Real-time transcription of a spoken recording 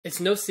It's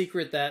no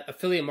secret that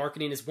affiliate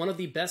marketing is one of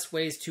the best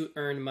ways to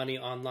earn money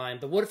online.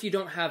 But what if you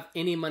don't have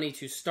any money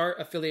to start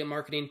affiliate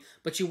marketing,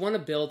 but you want to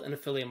build an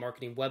affiliate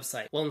marketing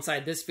website? Well,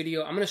 inside this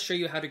video, I'm going to show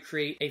you how to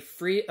create a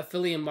free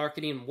affiliate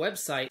marketing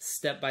website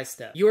step by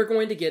step. You are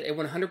going to get a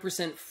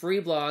 100% free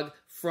blog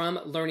from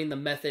learning the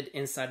method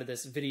inside of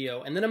this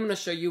video. And then I'm going to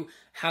show you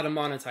how to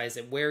monetize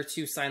it, where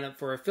to sign up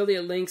for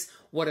affiliate links,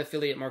 what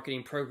affiliate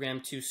marketing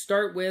program to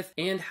start with,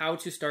 and how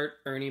to start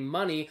earning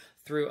money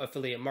through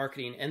affiliate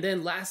marketing. And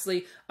then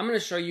lastly, I'm going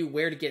to show you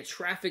where to get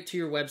traffic to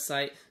your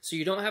website so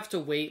you don't have to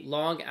wait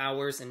long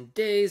hours and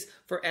days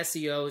for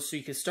SEO, so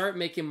you can start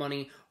making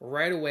money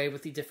right away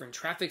with the different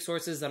traffic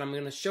sources that I'm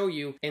going to show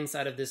you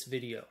inside of this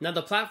video. Now,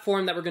 the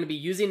platform that we're going to be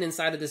using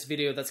inside of this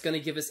video that's going to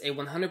give us a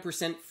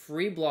 100%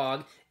 free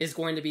blog is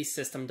going to be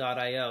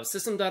System.io.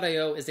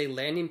 System.io is a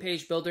landing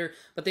page builder,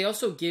 but they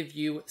also give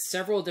you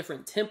several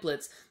different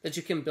templates that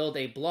you can build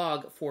a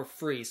blog for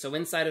free. So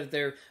inside of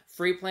their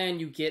free plan,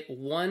 you get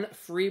one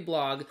free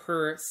blog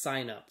per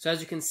sign up. So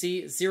as you can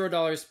see,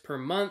 $0 per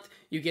month,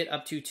 you get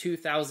up to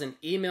 2,000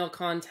 email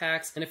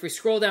contacts. And if we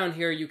scroll down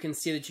here, you can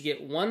see that you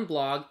get one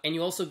blog and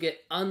you also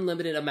get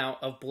unlimited amount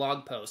of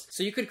blog posts.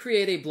 So you could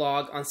create a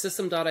blog on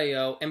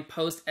System.io and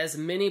post as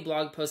many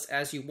blog posts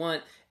as you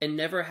want and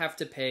never have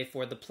to pay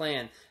for the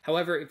plan.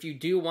 However, if you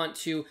do want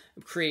to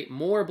create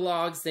more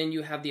blogs, then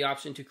you have the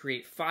option to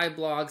create 5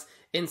 blogs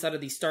inside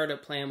of the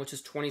startup plan, which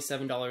is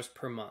 $27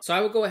 per month. So I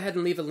will go ahead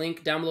and leave a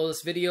link down below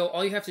this video.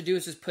 All you have to do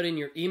is just put in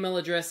your email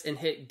address and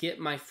hit get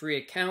my free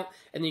account,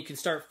 and then you can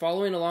start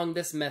following along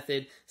this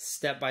method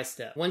step by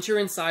step. Once you're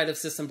inside of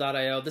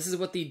System.io, this is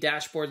what the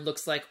dashboard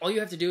looks like. All you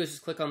have to do is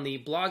just click on the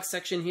blog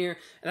section here,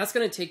 and that's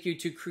going to take you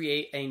to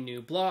create a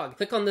new blog.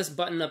 Click on this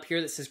button up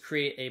here that says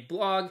create a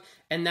blog,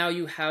 and now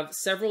you have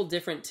several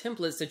different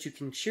templates that you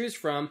can choose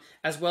from,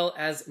 as well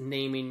as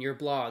naming your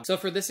blog. So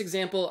for this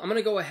example, I'm going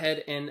to go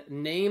ahead and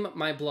name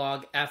my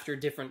blog after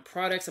different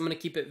products. I'm going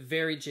to keep it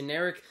very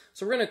generic.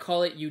 So we're going to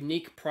call it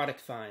Unique Product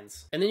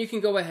Finds. And then you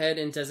can go ahead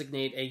and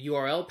designate a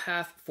URL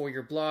path for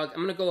your blog.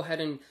 I'm going to go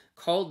ahead and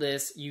call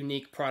this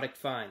Unique Product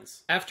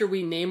Finds. After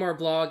we name our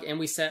blog and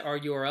we set our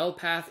URL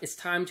path, it's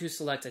time to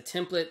select a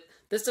template.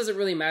 This doesn't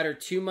really matter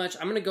too much.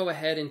 I'm gonna go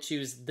ahead and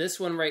choose this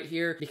one right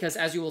here because,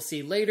 as you will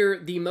see later,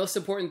 the most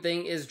important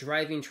thing is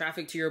driving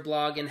traffic to your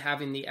blog and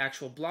having the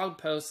actual blog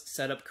post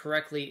set up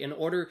correctly in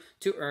order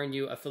to earn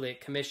you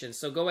affiliate commissions.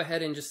 So go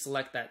ahead and just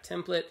select that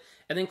template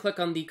and then click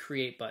on the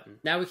create button.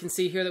 Now we can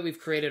see here that we've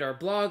created our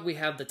blog. We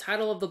have the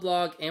title of the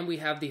blog and we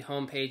have the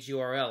homepage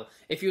URL.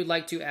 If you would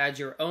like to add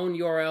your own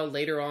URL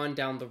later on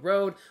down the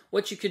road,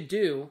 what you could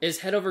do is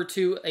head over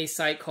to a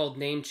site called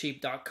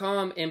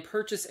namecheap.com and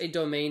purchase a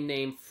domain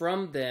name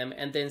from them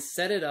and then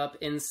set it up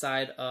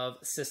inside of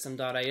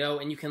System.io,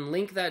 and you can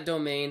link that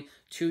domain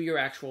to your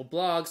actual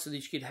blog so that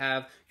you could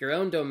have your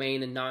own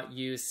domain and not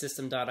use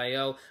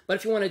System.io. But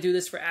if you want to do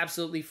this for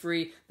absolutely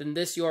free, then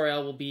this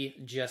URL will be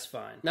just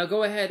fine. Now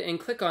go ahead and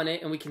click on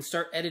it and we can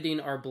start editing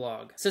our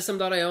blog.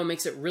 System.io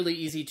makes it really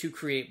easy to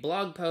create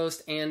blog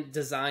posts and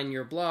design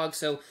your blog.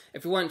 So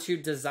if we want to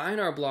design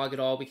our blog at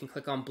all, we can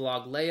click on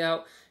blog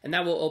layout and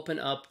that will open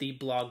up the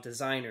blog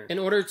designer. In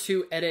order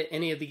to edit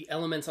any of the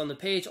elements on the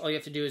page, all you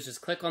have to do is just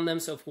click on them.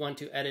 So if we want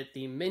to edit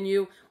the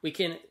menu, we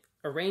can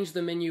arrange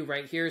the menu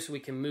right here so we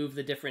can move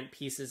the different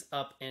pieces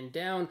up and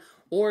down.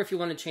 Or if you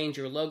want to change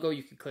your logo,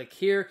 you can click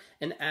here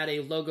and add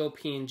a logo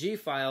PNG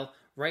file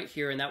right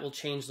here, and that will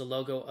change the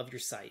logo of your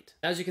site.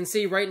 As you can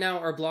see right now,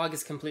 our blog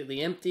is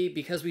completely empty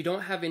because we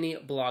don't have any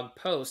blog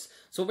posts.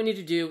 So what we need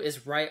to do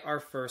is write our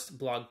first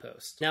blog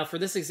post. Now for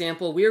this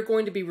example, we are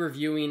going to be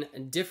reviewing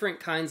different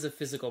kinds of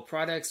physical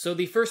products. So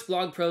the first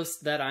blog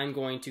post that I'm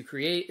going to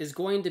create is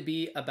going to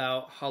be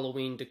about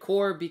Halloween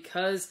decor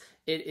because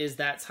it is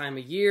that time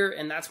of year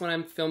and that's when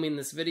I'm filming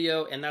this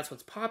video and that's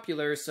what's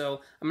popular. So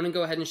I'm going to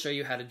go ahead and show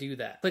you how to do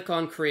that. Click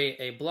on create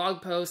a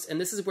blog post,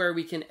 and this is where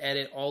we can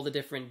edit all the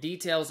different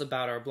details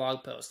about our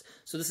blog post.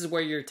 So this is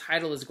where your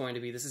title is going to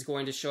be. This is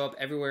going to show up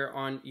everywhere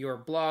on your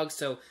blog.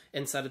 So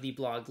inside of the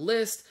blog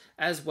list,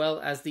 as well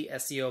as the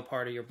SEO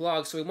part of your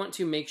blog. So we want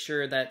to make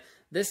sure that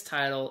this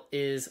title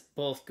is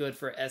both good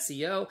for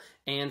SEO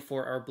and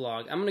for our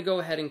blog. I'm gonna go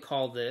ahead and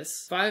call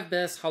this 5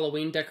 Best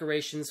Halloween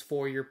Decorations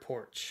for Your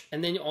Porch.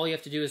 And then all you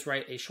have to do is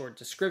write a short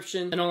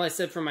description. And all I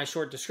said for my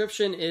short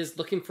description is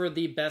looking for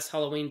the best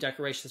Halloween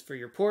decorations for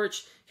your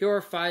porch. Here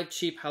are 5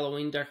 cheap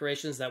Halloween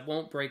decorations that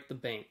won't break the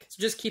bank.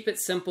 So just keep it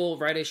simple,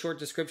 write a short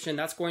description.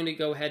 That's going to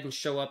go ahead and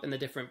show up in the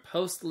different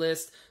post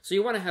list. So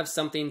you wanna have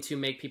something to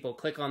make people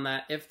click on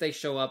that if they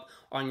show up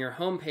on your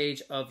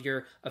homepage of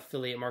your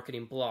affiliate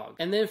marketing blog.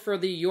 And then for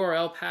the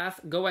URL path,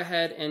 go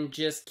ahead and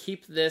just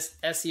keep this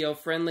SEO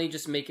friendly.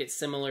 Just make it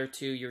similar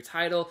to your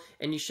title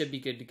and you should be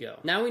good to go.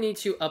 Now we need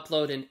to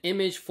upload an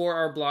image for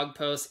our blog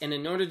post. And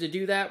in order to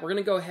do that, we're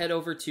going to go head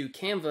over to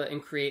Canva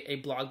and create a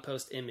blog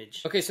post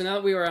image. Okay, so now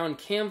that we are on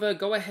Canva,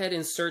 go ahead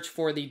and search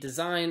for the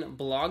design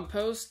blog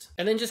post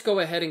and then just go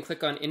ahead and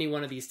click on any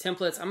one of these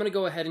templates. I'm going to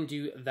go ahead and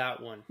do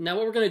that one. Now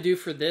what we're going to do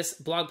for this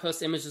blog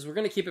post image is we're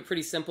going to keep it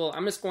pretty simple.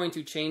 I'm just going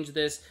to change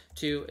this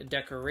to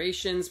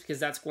decorations because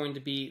that's going to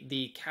be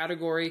the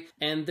category.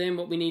 And then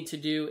what we need to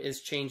do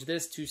is change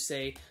this to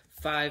say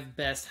 5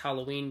 best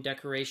Halloween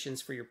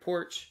decorations for your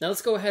porch. Now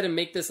let's go ahead and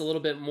make this a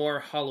little bit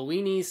more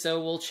Halloweeny.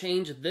 So we'll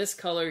change this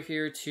color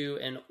here to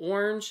an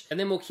orange, and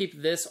then we'll keep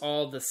this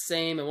all the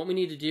same. And what we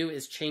need to do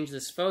is change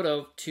this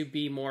photo to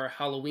be more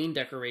Halloween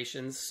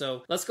decorations.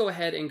 So let's go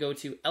ahead and go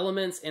to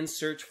elements and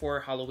search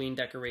for Halloween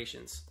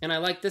decorations. And I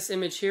like this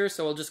image here,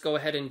 so we'll just go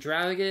ahead and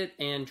drag it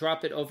and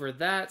drop it over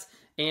that.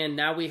 And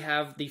now we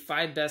have the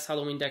 5 best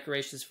Halloween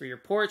decorations for your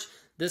porch.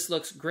 This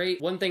looks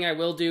great. One thing I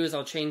will do is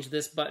I'll change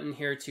this button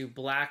here to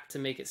black to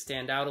make it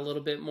stand out a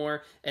little bit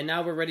more. And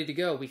now we're ready to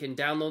go. We can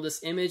download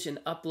this image and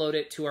upload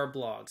it to our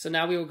blog. So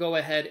now we will go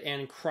ahead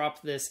and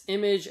crop this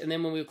image. And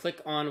then when we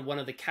click on one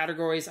of the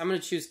categories, I'm going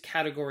to choose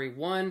category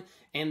 1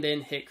 and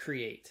then hit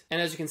create. And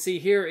as you can see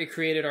here, it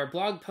created our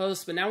blog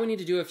post, but now we need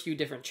to do a few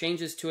different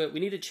changes to it. We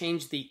need to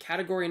change the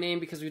category name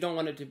because we don't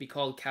want it to be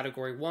called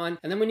category 1.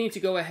 And then we need to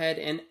go ahead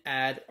and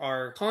add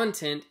our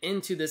content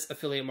into this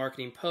affiliate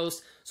marketing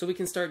post so we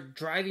can start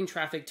driving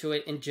traffic to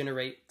it and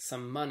generate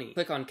some money.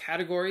 Click on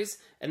categories,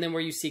 and then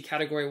where you see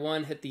category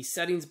 1, hit the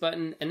settings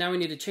button. And now we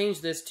need to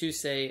change this to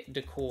say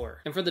decor.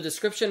 And for the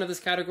description of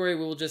this category,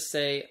 we will just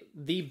say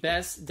the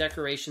best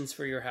decorations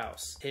for your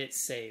house. Hit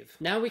save.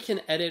 Now we can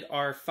edit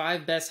our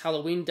 5 best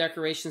Halloween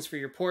decorations for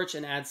your porch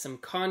and add some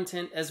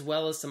content as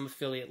well as some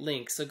affiliate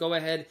links. So go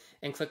ahead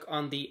and click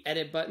on the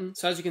edit button.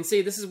 So as you can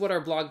see, this is what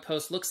our blog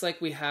post looks like.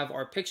 We have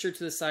our picture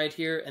to the side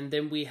here, and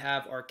then we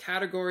have our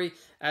category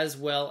as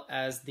well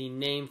as the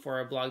name for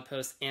our blog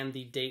post and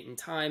the date and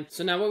time.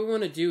 So now what we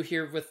want to do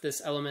here with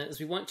this element is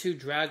we want to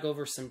drag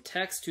over some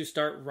text to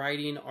start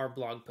writing our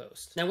blog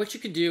post. Now what you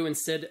could do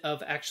instead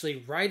of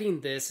actually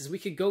writing this is we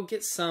could go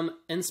get some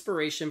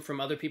inspiration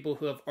from other people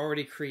who have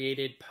already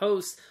created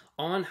posts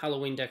on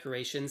Halloween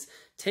decorations,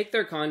 take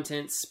their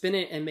content, spin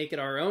it, and make it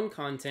our own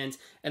content,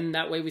 and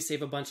that way we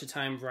save a bunch of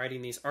time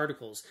writing these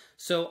articles.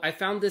 So I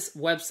found this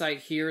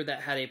website here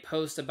that had a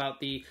post about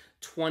the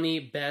 20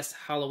 best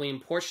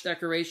Halloween porch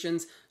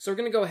decorations. So we're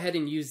going to go ahead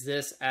and use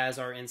this as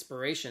our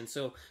inspiration.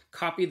 So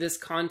copy this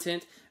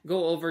content,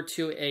 go over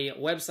to a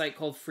website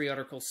called Free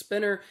Article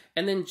Spinner,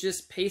 and then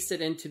just paste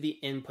it into the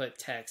input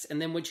text. And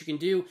then what you can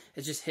do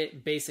is just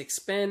hit basic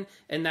spin,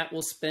 and that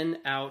will spin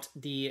out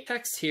the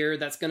text here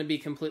that's going to be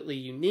completely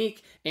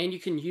unique, and you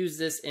can use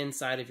this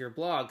inside of your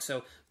blog.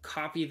 So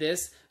copy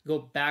this, go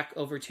back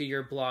over to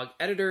your blog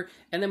editor,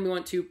 and then we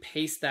want to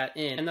paste that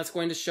in. And that's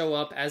going to show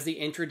up as the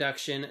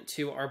introduction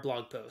to our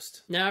blog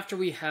post. Now, after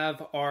we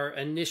have our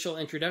initial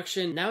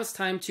introduction, now it's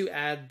time to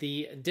add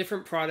the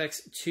different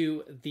products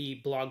to the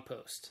blog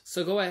post.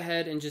 So go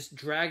ahead and just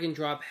drag and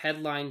drop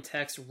headline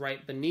text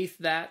right beneath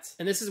that.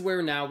 And this is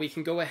where now we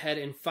can go ahead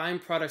and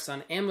find products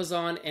on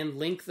Amazon and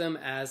link them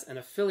as an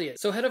affiliate.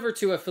 So head over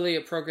to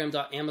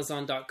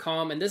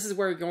affiliateprogram.amazon.com, and this is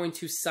where you're going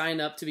to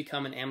sign up to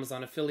become an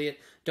Amazon affiliate.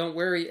 Don't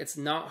worry, it's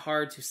not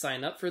hard to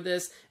sign up for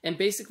this, and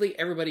basically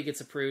everybody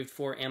gets approved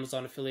for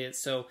Amazon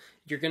affiliates, so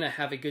you're going to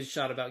have a good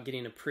shot about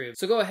getting approved.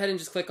 So go ahead and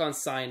just click on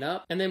sign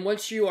up, and then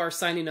once you are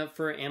signing up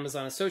for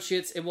Amazon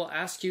Associates, it will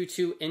ask you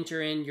to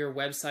enter in your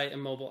website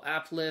and mobile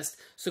app list.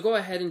 So go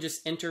ahead and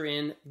just enter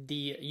in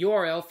the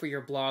URL for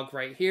your blog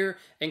right here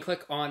and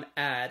click on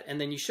add,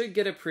 and then you should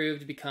get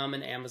approved to become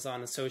an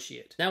Amazon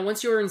Associate. Now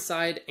once you're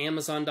inside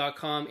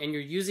Amazon.com and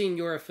you're using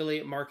your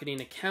affiliate marketing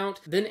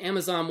account, then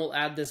Amazon will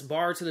add this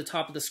bar to the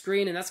top of the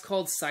screen, and that's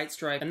called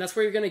SiteStripe, and that's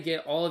where you're going to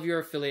get all of your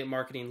affiliate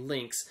marketing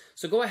links.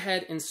 So go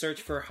ahead and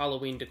search for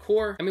Halloween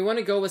decor, and we want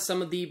to go with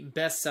some of the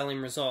best-selling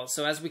results.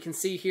 So as we can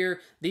see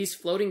here, these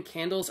floating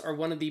candles are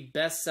one of the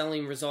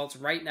best-selling results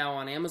right now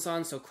on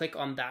Amazon, so click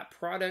on that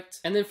product.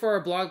 And then for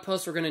our blog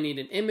post, we're going to need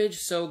an image,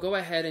 so go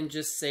ahead and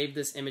just save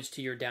this image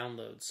to your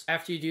downloads.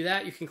 After you do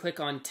that, you can click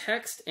on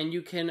text, and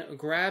you can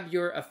grab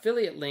your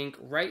affiliate link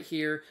right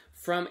here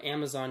from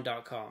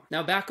Amazon.com.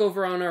 Now back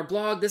over on our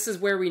blog, this is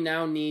where we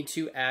now need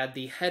to add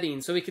the heading.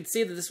 So we can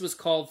see that this was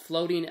called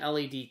floating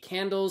LED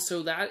candles.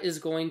 So that is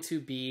going to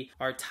be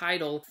our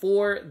title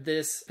for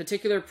this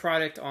particular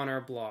product on our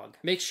blog.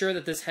 Make sure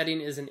that this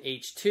heading is an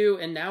H2,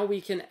 and now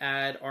we can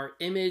add our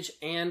image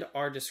and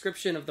our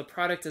description of the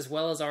product as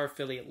well as our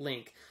affiliate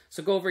link.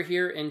 So go over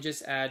here and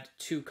just add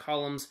 2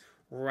 columns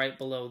right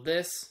below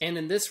this. And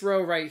in this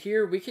row right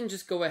here, we can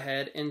just go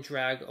ahead and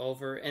drag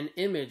over an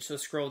image. So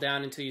scroll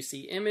down until you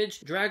see image,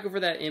 drag over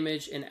that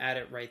image and add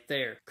it right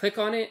there. Click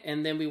on it,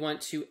 and then we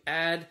want to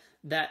add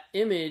that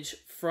image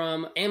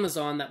from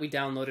Amazon that we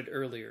downloaded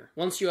earlier.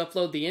 Once you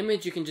upload the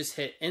image, you can just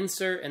hit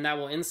insert and that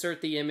will insert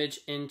the image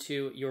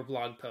into your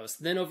blog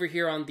post. Then over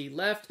here on the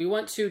left, we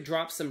want to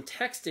drop some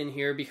text in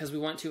here because we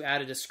want to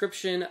add a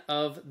description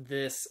of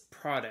this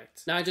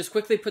product. Now I just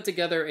quickly put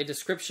together a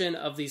description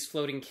of these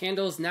floating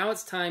candles. Now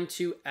it's time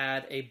to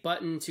add a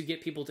button to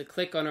get people to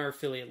click on our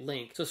affiliate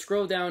link. So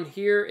scroll down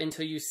here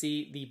until you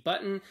see the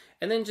button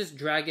and then just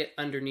drag it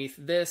underneath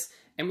this.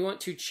 And we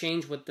want to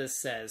change what this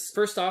says.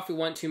 First off, we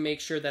want to make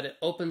sure that it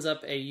opens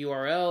up a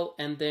URL,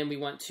 and then we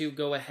want to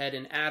go ahead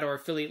and add our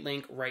affiliate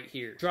link right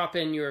here. Drop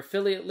in your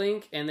affiliate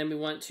link, and then we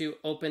want to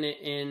open it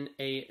in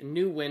a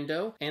new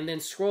window. And then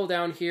scroll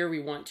down here,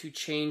 we want to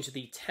change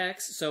the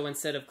text. So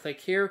instead of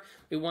click here,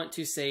 we want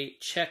to say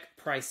check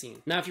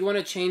pricing. Now, if you want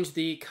to change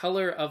the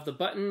color of the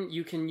button,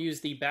 you can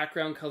use the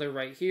background color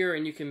right here,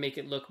 and you can make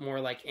it look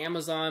more like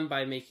Amazon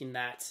by making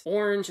that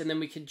orange. And then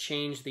we could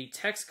change the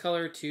text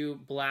color to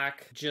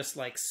black, just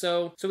like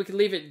so. So we could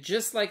leave it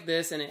just like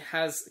this, and it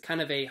has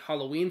kind of a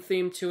Halloween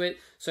theme to it.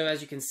 So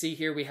as you can see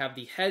here, we have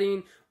the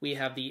heading, we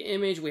have the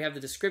image, we have the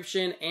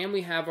description, and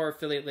we have our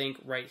affiliate link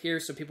right here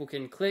so people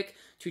can click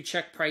to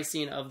check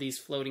pricing of these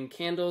floating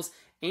candles.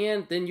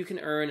 And then you can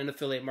earn an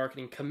affiliate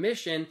marketing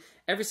commission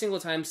every single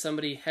time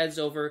somebody heads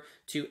over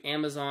to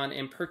Amazon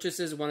and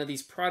purchases one of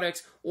these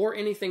products or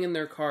anything in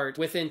their cart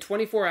within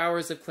 24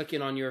 hours of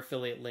clicking on your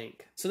affiliate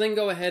link. So then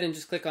go ahead and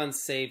just click on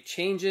Save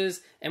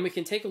Changes, and we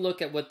can take a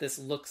look at what this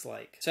looks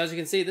like. So as you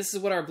can see, this is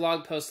what our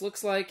blog post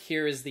looks like.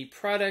 Here is the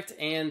product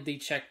and the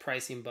check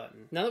pricing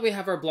button. Now that we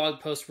have our blog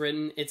post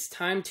written, it's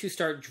time to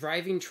start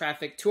driving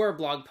traffic to our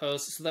blog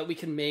post so that we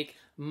can make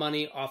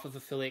money off of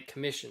affiliate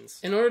commissions.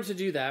 In order to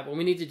do that, what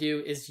we need to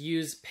do is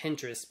use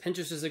Pinterest.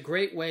 Pinterest is a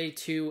great way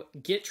to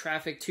get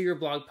traffic to your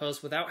blog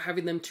post without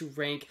having them to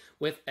rank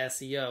with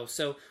SEO.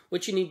 So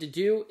what you need to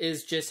do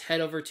is just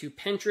head over to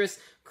Pinterest,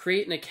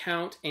 create an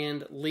account,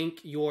 and link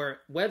your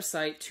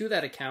website to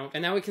that account.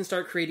 And now we can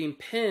start creating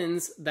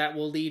pins that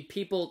will lead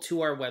people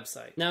to our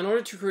website. Now, in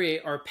order to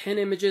create our pin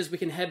images, we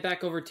can head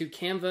back over to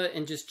Canva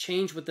and just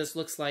change what this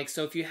looks like.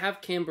 So if you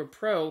have Canva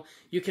Pro,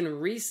 you can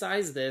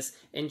resize this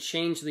and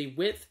change the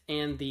width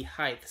and the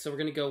height. So we're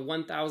gonna go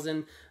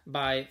 1000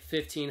 by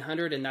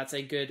 1500, and that's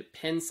a good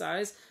pin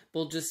size.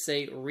 We'll just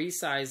say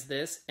resize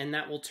this, and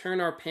that will turn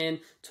our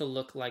pin to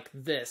look like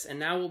this. And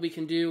now what we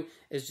can do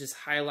is just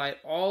highlight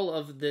all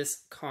of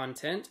this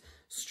content,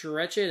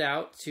 stretch it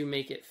out to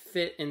make it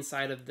fit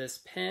inside of this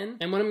pin.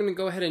 And what I'm gonna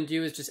go ahead and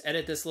do is just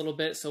edit this a little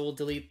bit. So we'll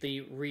delete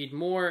the read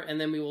more, and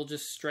then we will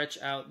just stretch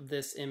out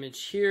this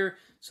image here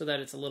so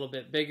that it's a little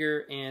bit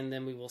bigger, and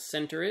then we will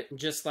center it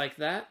just like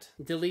that.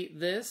 Delete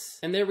this,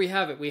 and there we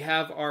have it. We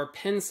have our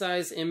pin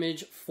size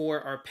image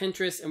for our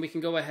Pinterest, and we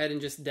can go ahead and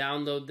just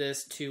download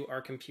this to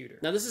our computer.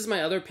 Now this is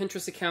my other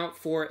Pinterest account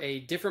for a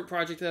different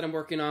project that I'm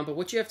working on, but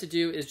what you have to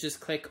do is just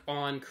click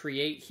on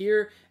create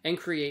here and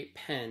create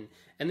pin.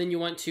 And then you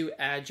want to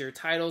add your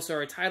title. So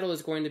our title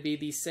is going to be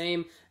the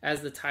same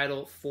as the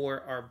title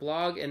for our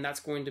blog, and that's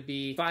going to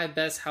be 5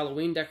 best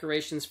Halloween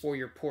decorations for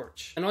your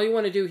porch. And all you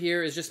want to do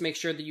here is just make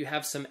sure that you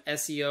have some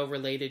SEO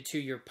related to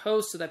your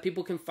post so that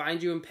people can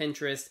find you in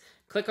Pinterest,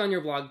 click on your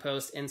blog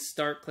post, and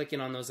start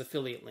clicking on those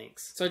affiliate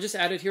links. So I just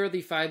added here are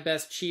the 5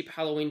 best cheap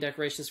Halloween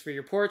decorations for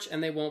your porch,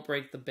 and they won't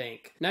break the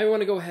bank. Now we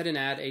want to go ahead and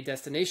add a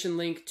destination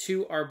link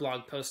to our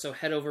blog post. So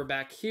head over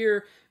back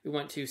here. We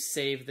want to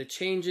save the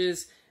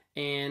changes,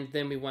 and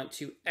then we want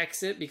to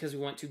exit because we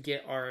want to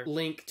get our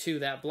link to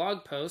that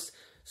blog post.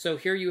 So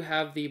here you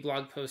have the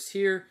blog post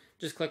here.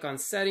 Just click on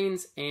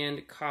settings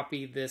and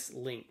copy this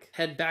link.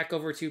 Head back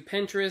over to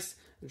Pinterest,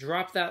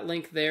 drop that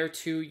link there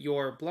to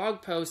your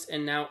blog post,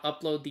 and now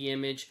upload the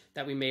image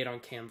that we made on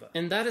Canva.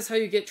 And that is how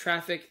you get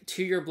traffic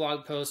to your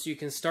blog post. You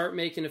can start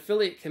making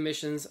affiliate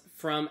commissions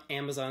from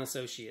Amazon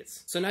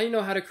Associates. So now you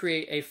know how to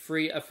create a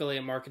free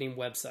affiliate marketing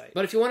website.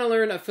 But if you want to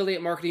learn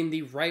affiliate marketing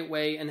the right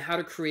way and how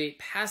to create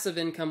passive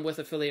income with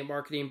affiliate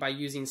marketing by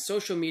using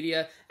social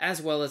media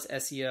as well as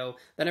SEO,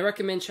 then I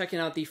recommend checking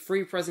out the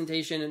free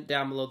presentation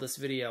down below this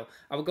video.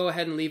 I will go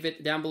ahead and leave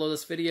it down below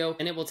this video,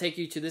 and it will take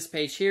you to this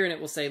page here, and it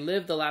will say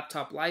Live the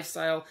Laptop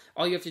Lifestyle.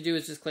 All you have to do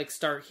is just click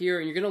start here,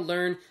 and you're going to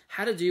learn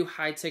how to do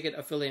high ticket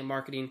affiliate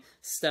marketing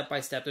step by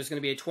step. There's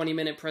going to be a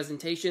 20-minute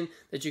presentation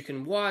that you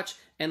can watch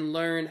and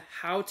learn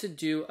how to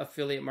do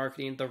affiliate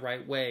marketing the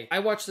right way. I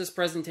watched this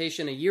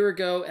presentation a year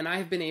ago, and I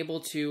have been able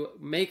to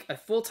make a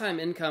full-time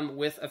income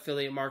with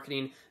affiliate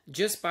marketing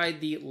just by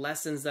the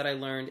lessons that I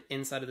learned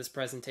inside of this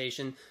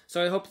presentation.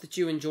 So I hope that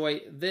you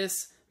enjoy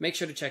this. Make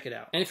sure to check it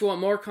out. And if you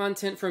want more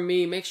content from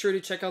me, make sure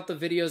to check out the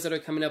videos that are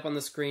coming up on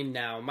the screen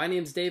now. My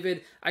name's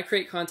David. I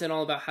create content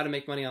all about how to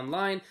make money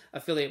online,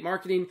 affiliate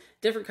marketing,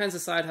 different kinds of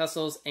side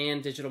hustles,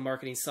 and digital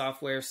marketing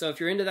software. So if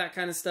you're into that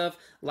kind of stuff,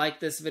 like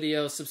this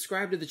video,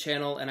 subscribe to the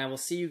channel, and I will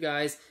see you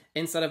guys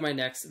inside of my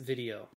next video.